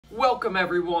Welcome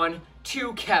everyone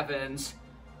to Kevin's.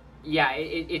 Yeah,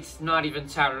 it's not even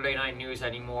Saturday Night News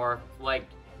anymore. Like,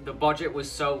 the budget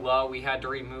was so low, we had to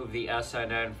remove the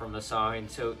SNN from the sign,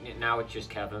 so now it's just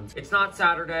Kevin's. It's not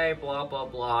Saturday, blah, blah,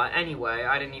 blah. Anyway,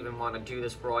 I didn't even want to do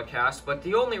this broadcast, but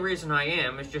the only reason I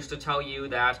am is just to tell you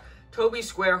that Toby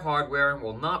Square Hardware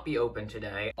will not be open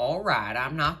today. Alright,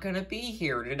 I'm not gonna be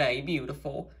here today,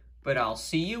 beautiful, but I'll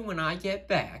see you when I get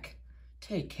back.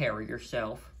 Take care of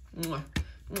yourself. Mwah.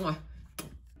 Mwah.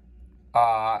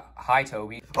 Hi,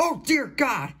 Toby. Oh, dear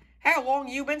God! How long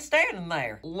you been standing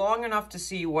there? Long enough to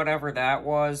see whatever that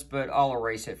was, but I'll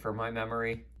erase it from my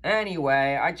memory.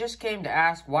 Anyway, I just came to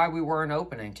ask why we weren't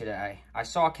opening today. I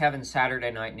saw Kevin's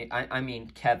Saturday night, I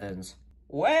mean Kevin's.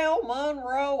 Well,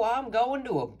 Monroe, I'm going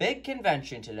to a big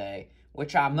convention today,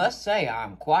 which I must say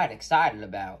I'm quite excited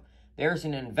about. There's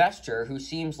an investor who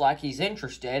seems like he's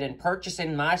interested in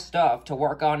purchasing my stuff to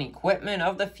work on equipment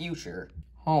of the future.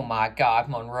 Oh my God,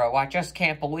 Monroe, I just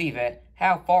can't believe it.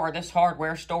 How far this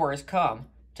hardware store has come.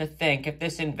 To think if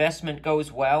this investment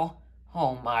goes well,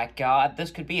 oh my God, this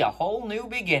could be a whole new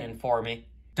beginning for me.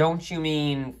 Don't you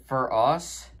mean for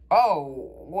us?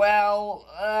 Oh, well,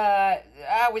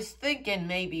 I was thinking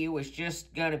maybe it was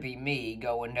just gonna be me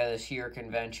going to this here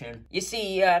convention. You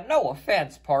see, no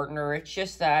offense, partner, it's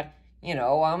just that, you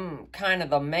know, I'm kind of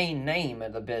the main name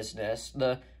of the business,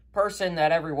 the person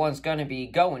that everyone's gonna be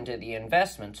going to the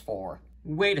investments for.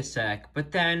 Wait a sec,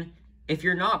 but then, if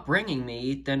you're not bringing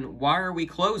me, then why are we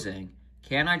closing?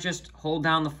 Can't I just hold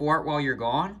down the fort while you're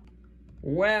gone?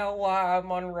 Well,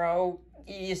 Monroe,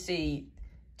 you see,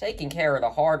 taking care of the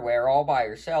hardware all by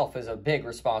yourself is a big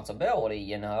responsibility,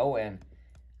 you know, and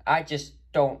I just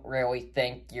don't really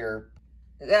think you're...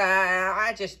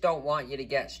 I just don't want you to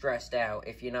get stressed out,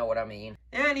 if you know what I mean.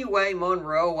 Anyway,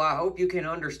 Monroe, I hope you can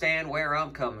understand where I'm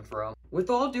coming from.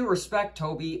 With all due respect,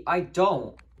 Toby, I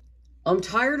don't. I'm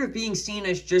tired of being seen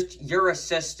as just your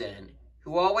assistant,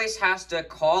 who always has to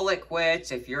call it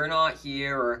quits if you're not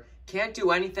here or can't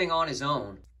do anything on his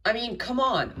own. I mean, come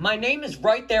on, my name is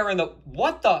right there in the...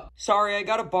 What the... Sorry, I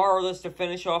gotta borrow this to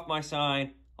finish off my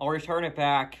sign. I'll return it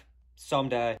back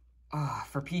someday.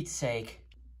 For Pete's sake.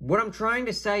 What I'm trying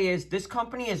to say is, this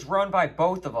company is run by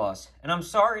both of us, and I'm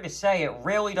sorry to say it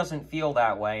really doesn't feel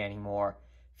that way anymore.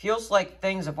 Feels like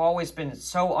things have always been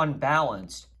so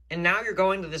unbalanced. And now you're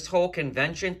going to this whole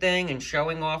convention thing and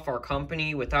showing off our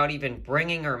company without even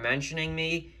bringing or mentioning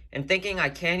me, and thinking I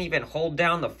can't even hold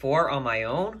down the fort on my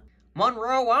own?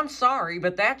 Monroe, I'm sorry,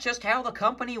 but that's just how the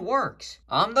company works.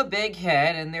 I'm the big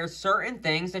head, and there's certain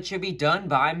things that should be done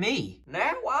by me.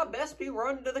 Now I best be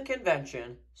running to the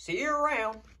convention. See you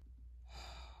around.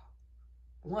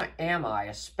 What am I,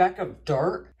 a speck of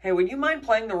dirt? Hey, would you mind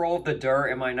playing the role of the dirt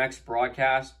in my next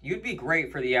broadcast? You'd be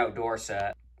great for the outdoor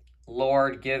set.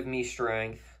 Lord, give me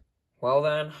strength. Well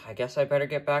then, I guess I better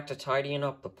get back to tidying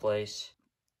up the place.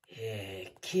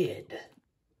 Hey, kid.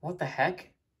 What the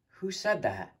heck? Who said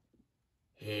that?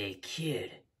 Hey, kid,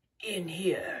 in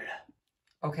here.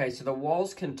 Okay, so the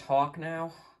walls can talk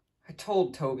now? I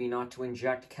told Toby not to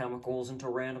inject chemicals into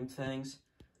random things.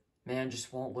 Man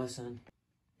just won't listen.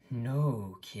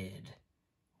 No, kid.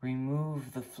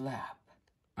 Remove the flap.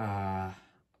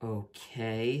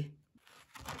 Okay.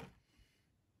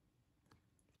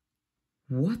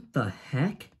 What the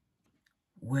heck?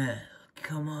 Well,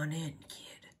 come on in,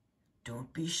 kid.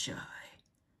 Don't be shy.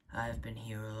 I've been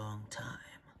here a long time.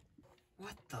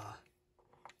 What the...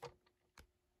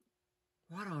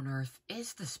 What on earth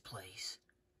is this place?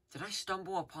 Did I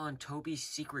stumble upon Toby's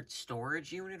secret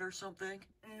storage unit or something?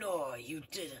 No, you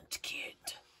didn't, kid.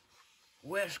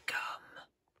 Welcome.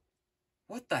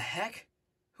 What the heck?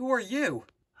 Who are you?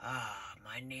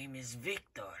 My name is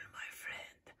Victor, my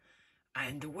friend.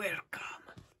 And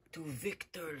welcome to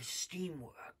Victor's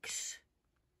Steamworks.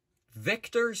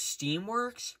 Victor's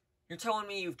Steamworks? You're telling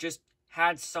me you've just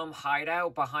had some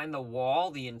hideout behind the wall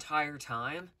the entire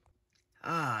time?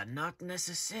 Not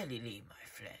necessarily, my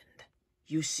friend.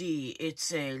 You see,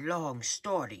 it's a long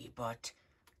story, but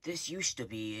this used to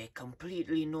be a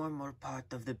completely normal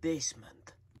part of the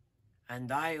basement.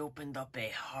 And I opened up a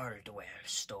hardware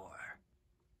store.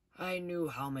 I knew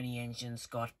how many engines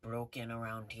got broken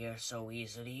around here so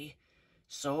easily.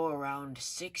 So around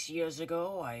 6 years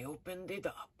ago, I opened it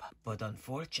up. But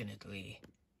unfortunately,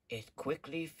 it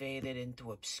quickly faded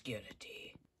into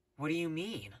obscurity. What do you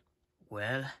mean?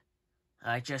 Well,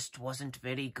 I just wasn't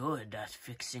very good at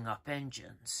fixing up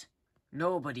engines.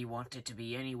 Nobody wanted to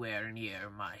be anywhere near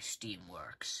my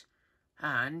steamworks.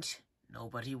 And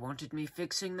nobody wanted me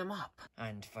fixing them up.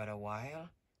 And for a while,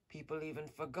 people even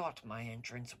forgot my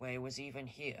entranceway was even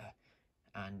here.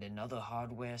 And another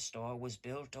hardware store was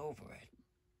built over it.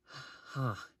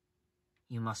 Huh.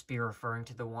 You must be referring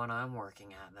to the one I'm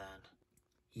working at, then.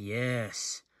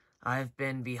 Yes. I've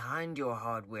been behind your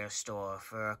hardware store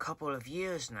for a couple of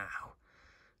years now.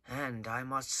 And I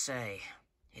must say,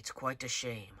 it's quite a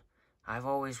shame. I've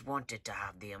always wanted to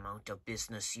have the amount of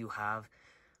business you have,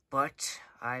 but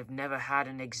I've never had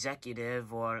an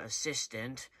executive or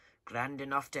assistant grand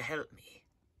enough to help me.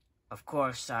 Of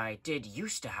course, I did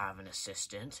used to have an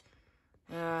assistant,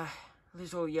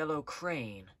 little yellow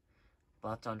crane,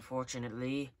 but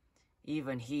unfortunately,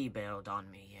 even he bailed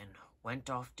on me and went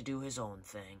off to do his own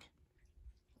thing.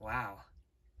 Wow,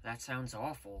 that sounds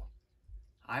awful.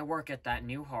 I work at that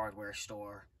new hardware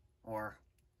store, or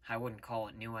I wouldn't call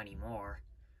it new anymore,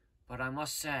 but I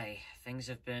must say, things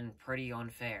have been pretty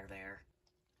unfair there.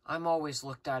 I'm always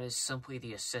looked at as simply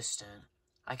the assistant.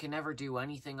 I can never do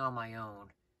anything on my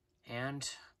own, and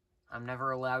I'm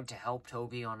never allowed to help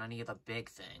Toby on any of the big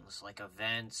things, like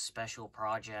events, special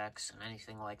projects, and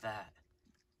anything like that.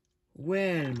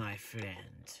 Well, my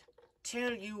friend,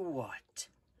 tell you what,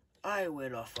 I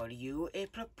will offer you a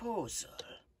proposal.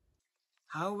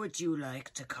 How would you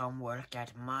like to come work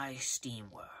at my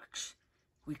Steamworks?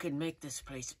 We could make this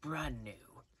place brand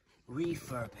new,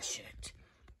 refurbish it,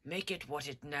 make it what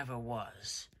it never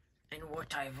was, and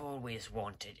what I've always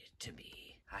wanted it to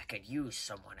be. I could use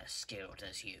someone as skilled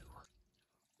as you.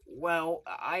 Well,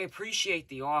 I appreciate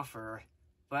the offer,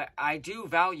 but I do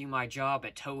value my job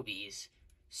at Toby's.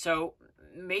 So,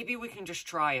 maybe we can just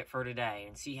try it for today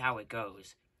and see how it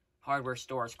goes. Hardware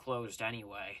store's closed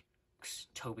anyway. 'Cause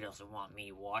Toby doesn't want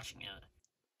me watching it.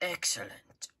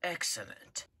 Excellent,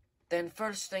 excellent. Then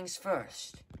first things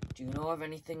first, do you know of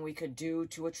anything we could do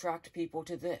to attract people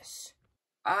to this?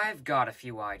 I've got a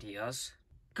few ideas.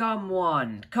 Come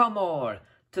one, come all,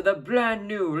 to the brand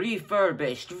new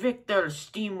refurbished Victor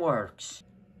Steamworks.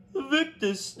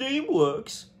 Victor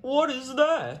Steamworks? What is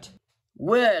that?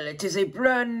 Well, it is a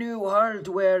brand new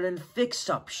hardware and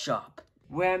fix-up shop,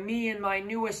 where me and my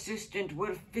new assistant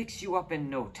will fix you up in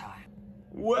no time.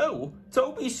 Well,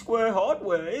 Toby Square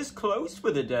Hardware is closed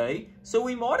for the day, so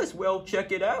we might as well check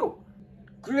it out.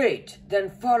 Great, then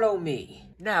follow me.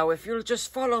 Now, if you'll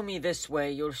just follow me this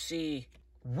way, you'll see...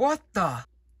 What the?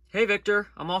 Hey Victor,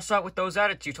 I'm all set with those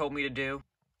edits you told me to do.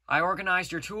 I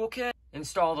organized your toolkit,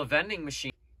 installed a vending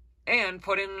machine, and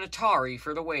put in an Atari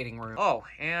for the waiting room. Oh,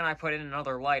 and I put in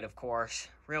another light, of course.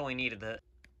 Really needed it.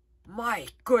 My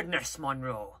goodness,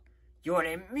 Monroe. You're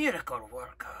a miracle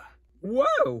worker.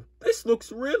 Whoa, this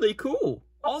looks really cool.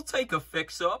 I'll take a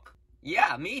fix-up.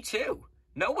 Yeah, me too.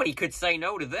 Nobody could say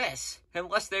no to this,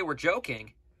 unless they were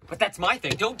joking. But that's my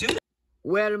thing, don't do that.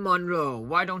 Well, Monroe,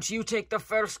 why don't you take the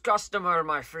first customer,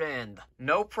 my friend?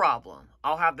 No problem.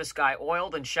 I'll have this guy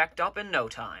oiled and checked up in no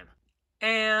time.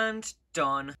 And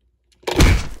done.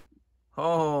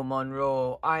 Oh,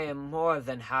 Monroe, I am more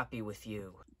than happy with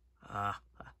you.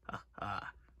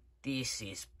 This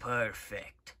is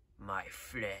perfect, my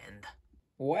friend.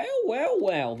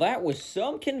 Well, that was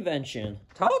some convention.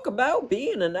 Talk about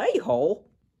being an a-hole.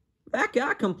 That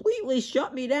guy completely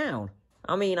shut me down.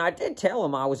 I mean, I did tell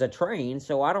him I was a train,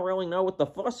 so I don't really know what the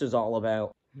fuss is all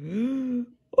about.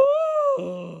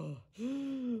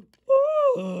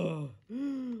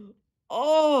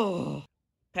 Oh!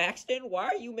 Paxton, why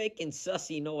are you making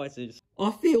sussy noises?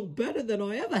 I feel better than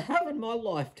I ever have in my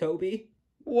life, Toby.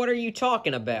 What are you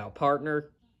talking about,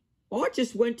 partner? I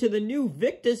just went to the new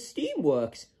Victor's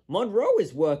Steamworks. Monroe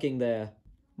is working there.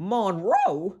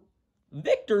 Monroe?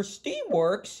 Victor's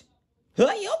Steamworks?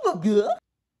 Hey, I'm a good.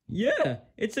 Yeah,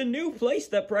 it's a new place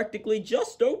that practically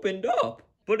just opened up.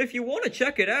 But if you want to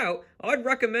check it out, I'd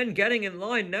recommend getting in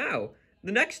line now.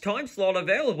 The next time slot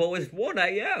available is 1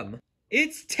 a.m.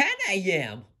 It's 10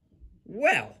 a.m.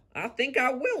 Well, I think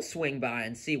I will swing by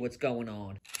and see what's going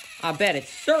on. I bet it's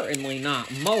certainly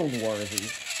not moan-worthy.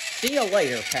 See you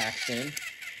later, Paxton.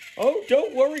 Oh,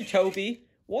 don't worry, Toby.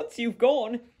 Once you've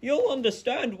gone, you'll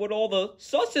understand what all the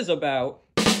sus is about.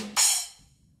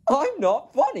 I'm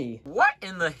not funny. What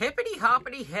in the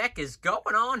hippity-hoppity heck is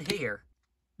going on here?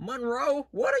 Monroe,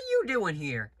 what are you doing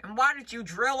here? And why did you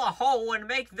drill a hole and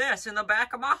make this in the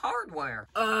back of my hardware?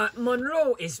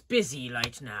 Monroe is busy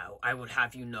right now, I will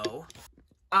have you know.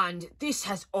 And this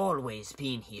has always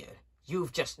been here.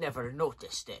 You've just never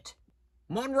noticed it.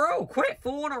 Monroe, quit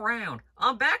fooling around.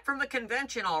 I'm back from the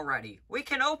convention already. We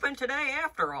can open today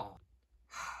after all.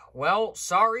 Well,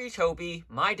 sorry, Toby.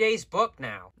 My day's booked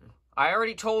now. I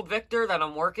already told Victor that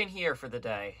I'm working here for the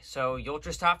day, so you'll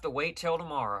just have to wait till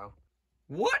tomorrow.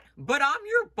 What? But I'm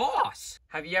your boss!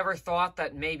 Have you ever thought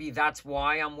that maybe that's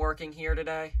why I'm working here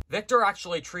today? Victor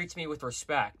actually treats me with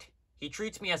respect. He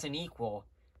treats me as an equal.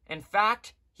 In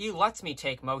fact, he He lets me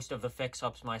take most of the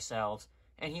fix-ups myself,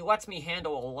 and he lets me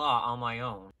handle a lot on my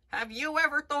own. Have you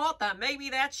ever thought that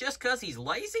maybe that's just 'cause he's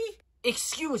lazy?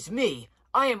 Excuse me,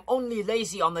 I am only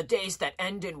lazy on the days that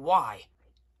end in Y.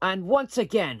 And once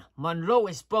again, Monroe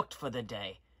is booked for the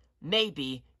day.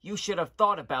 Maybe you should have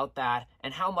thought about that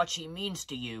and how much he means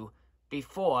to you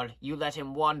before you let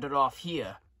him wander off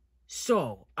here.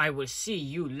 So, I will see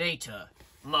you later,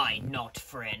 my not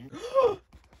friend.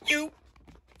 You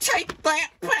take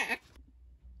that back!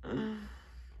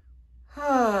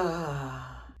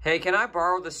 Hey, can I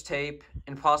borrow this tape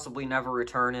and possibly never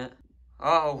return it?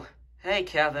 Oh, hey,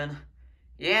 Kevin.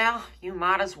 Yeah, you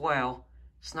might as well.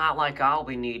 It's not like I'll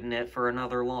be needing it for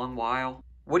another long while.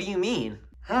 What do you mean?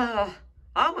 I'm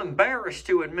embarrassed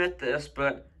to admit this,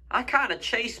 but I kind of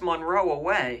chased Monroe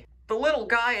away. The little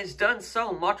guy has done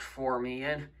so much for me,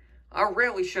 and I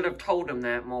really should have told him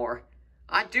that more.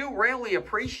 I do really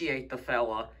appreciate the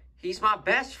fella. He's my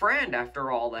best friend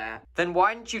after all that. Then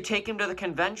why didn't you take him to the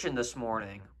convention this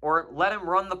morning? Or let him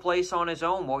run the place on his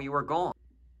own while you were gone?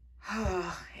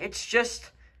 It's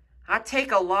just, I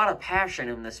take a lot of passion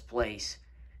in this place.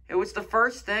 It was the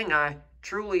first thing I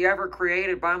truly ever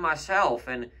created by myself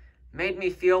and made me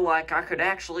feel like I could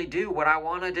actually do what I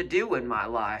wanted to do in my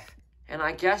life. And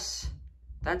I guess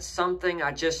that's something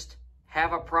I just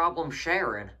have a problem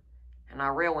sharing. And I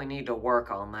really need to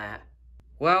work on that.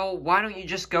 Well, why don't you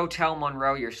just go tell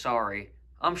Monroe you're sorry?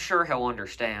 I'm sure he'll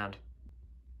understand.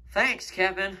 Thanks,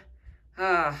 Kevin.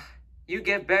 You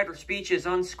give better speeches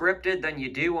unscripted than you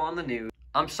do on the news.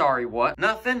 I'm sorry, what?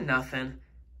 Nothing.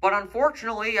 But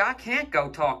unfortunately, I can't go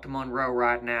talk to Monroe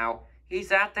right now.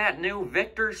 He's at that new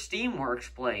Victor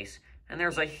Steamworks place, and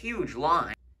there's a huge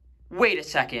line. Wait a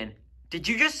second. Did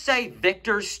you just say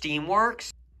Victor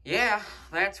Steamworks? Yeah,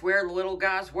 that's where the little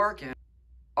guy's working.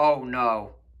 Oh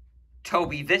no.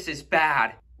 Toby, this is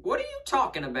bad. What are you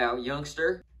talking about,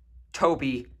 youngster?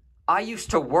 Toby, I used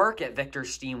to work at Victor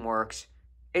Steamworks.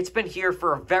 It's been here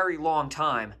for a very long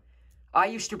time. I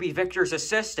used to be Victor's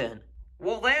assistant.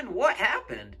 Well then, what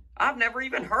happened? I've never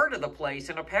even heard of the place,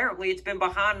 and apparently it's been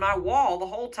behind my wall the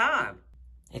whole time.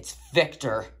 It's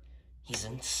Victor. He's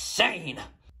insane.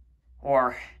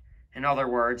 Or, in other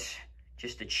words,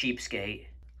 just a cheapskate.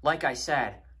 Like I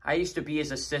said, I used to be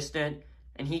his assistant,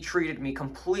 and he treated me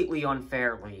completely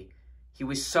unfairly. He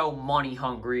was so money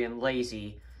hungry and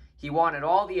lazy. He wanted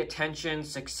all the attention,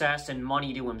 success, and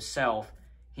money to himself.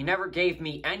 He never gave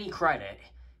me any credit,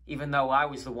 even though I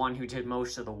was the one who did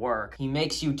most of the work. He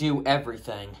makes you do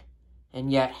everything,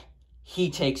 and yet he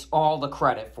takes all the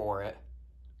credit for it.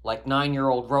 Like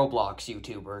 9-year-old Roblox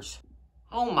YouTubers.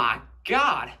 Oh my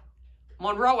god!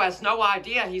 Monroe has no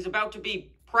idea he's about to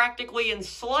be practically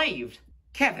enslaved.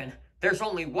 Kevin, there's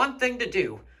only one thing to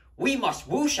do. We must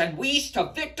whoosh and wheeze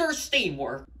to Victor's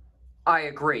Steamworks. I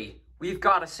agree. We've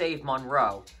got to save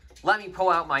Monroe. Let me pull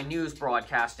out my news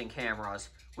broadcasting cameras.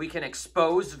 We can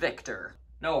expose Victor.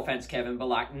 No offense, Kevin, but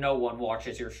like no one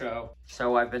watches your show.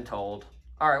 So I've been told.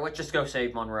 Alright, let's just go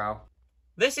save Monroe.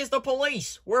 This is the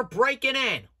police. We're breaking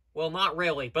in. Well, not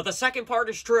really, but the second part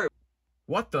is true.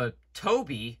 What the?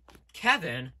 Toby?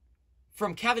 Kevin?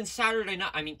 From Kevin's Saturday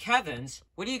night, Kevin's?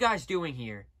 What are you guys doing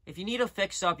here? If you need a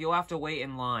fix-up, you'll have to wait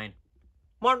in line.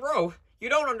 Monroe, you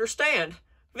don't understand.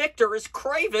 Victor is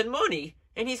craving money,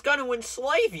 and he's gonna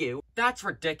enslave you. That's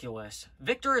ridiculous.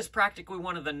 Victor is practically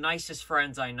one of the nicest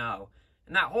friends I know.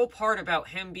 And that whole part about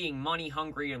him being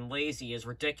money-hungry and lazy is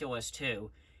ridiculous,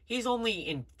 too. He's only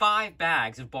in 5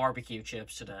 bags of barbecue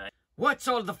chips today. What's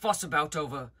all the fuss about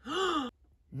over?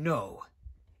 No,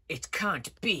 it can't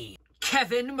be.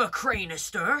 Kevin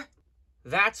McCranister?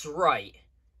 That's right.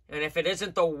 And if it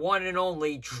isn't the one and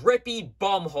only drippy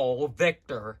bumhole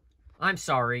Victor. I'm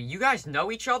sorry, you guys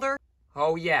know each other?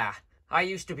 Oh yeah, I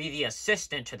used to be the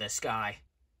assistant to this guy.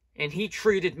 And he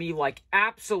treated me like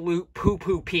absolute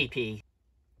poo-poo pee-pee.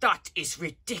 That is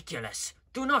ridiculous.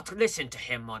 Do not listen to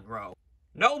him, Monroe.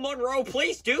 No, Monroe,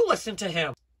 please do listen to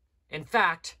him. In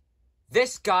fact,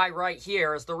 this guy right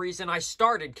here is the reason I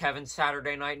started Kevin's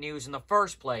Saturday Night News in the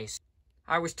first place.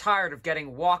 I was tired of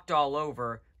getting walked all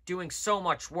over, doing so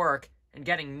much work, and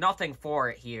getting nothing for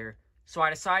it here. So I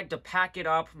decided to pack it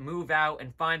up, move out,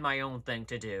 and find my own thing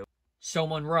to do. So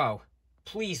Monroe,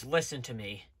 please listen to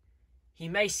me. He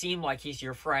may seem like he's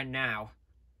your friend now,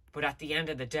 but at the end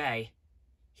of the day,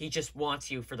 he just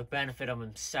wants you for the benefit of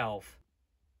himself.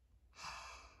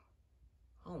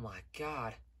 Oh my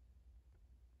god.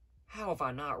 How have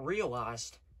I not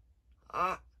realized?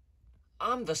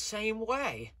 I'm the same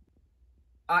way.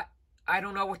 I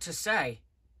don't know what to say.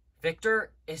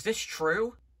 Victor, is this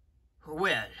true?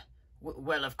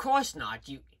 Well, of course not.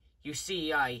 You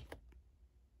see,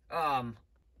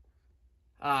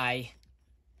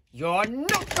 You're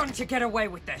not going to get away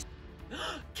with this!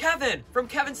 Kevin! From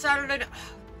Kevin Saturday...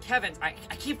 Kevin, I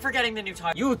keep forgetting the new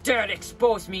title. You dared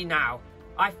expose me now!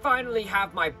 I finally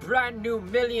have my brand new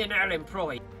millionaire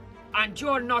employee. And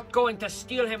you're not going to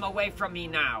steal him away from me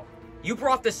now. You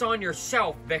brought this on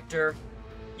yourself, Victor.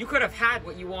 You could have had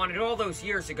what you wanted all those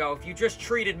years ago if you just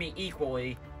treated me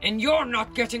equally. And you're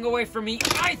not getting away from me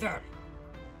either!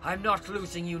 I'm not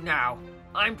losing you now.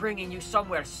 I'm bringing you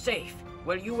somewhere safe,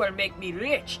 where you will make me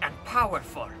rich and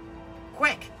powerful.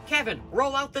 Quick, Kevin,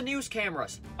 roll out the news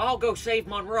cameras. I'll go save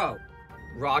Monroe.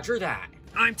 Roger that.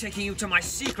 I'm taking you to my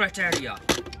secret area.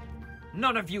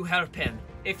 None of you help him.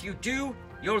 If you do,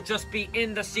 you'll just be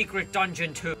in the secret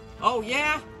dungeon too. Oh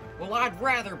yeah? Well, I'd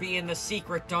rather be in the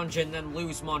secret dungeon than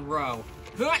lose Monroe.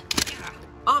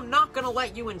 I'm not gonna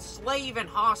let you enslave and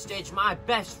hostage my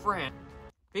best friend.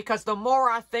 Because the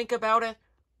more I think about it,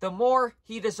 the more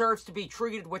he deserves to be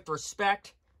treated with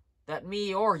respect that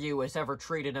me or you has ever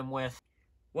treated him with.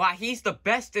 Why, he's the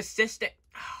best assistant...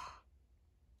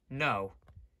 No.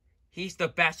 He's the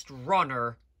best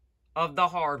runner of the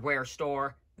hardware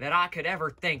store that I could ever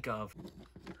think of.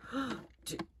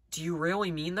 Do you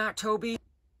really mean that, Toby?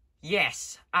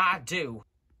 Yes, I do.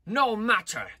 No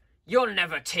matter. You'll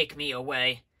never take me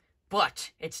away.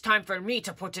 But it's time for me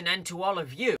to put an end to all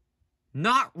of you.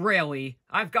 Not really.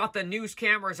 I've got the news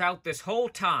cameras out this whole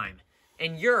time.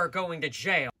 And you're going to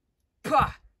jail.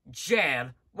 Pah! Jail?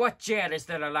 What jail is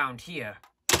there around here?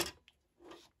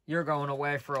 You're going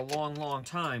away for a long, long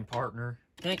time, partner.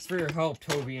 Thanks for your help,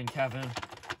 Toby and Kevin.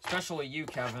 Especially you,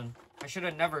 Kevin. I should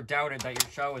have never doubted that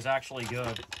your show is actually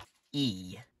good.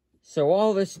 So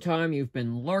all this time you've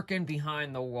been lurking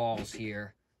behind the walls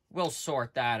here. We'll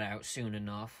sort that out soon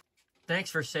enough. Thanks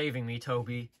for saving me,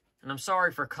 Toby. And I'm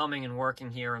sorry for coming and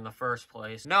working here in the first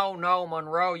place. No,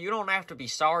 Monroe, you don't have to be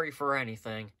sorry for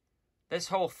anything. This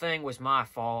whole thing was my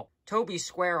fault. Toby's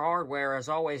Square Hardware has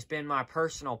always been my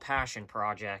personal passion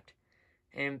project.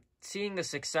 And seeing the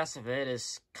success of it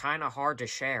is kind of hard to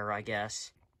share, I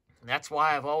guess. That's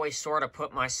why I've always sort of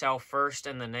put myself first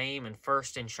in the name and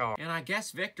first in charge. And I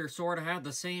guess Victor sort of had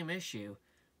the same issue,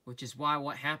 which is why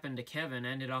what happened to Kevin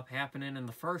ended up happening in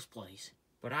the first place.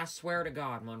 But I swear to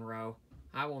God, Monroe,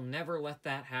 I will never let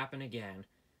that happen again.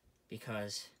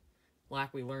 Because,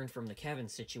 like we learned from the Kevin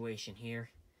situation here,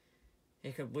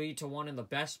 it could lead to one of the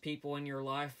best people in your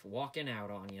life walking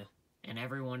out on you. And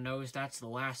everyone knows that's the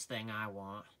last thing I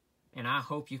want. And I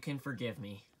hope you can forgive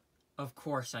me. Of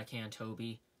course I can,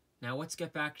 Toby. Now let's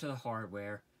get back to the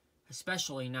hardware.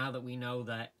 Especially now that we know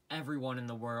that everyone in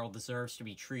the world deserves to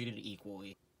be treated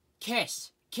equally.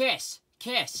 Kiss! Kiss!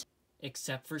 Kiss!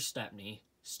 Except for Stepney.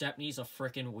 Stepney's a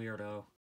frickin' weirdo.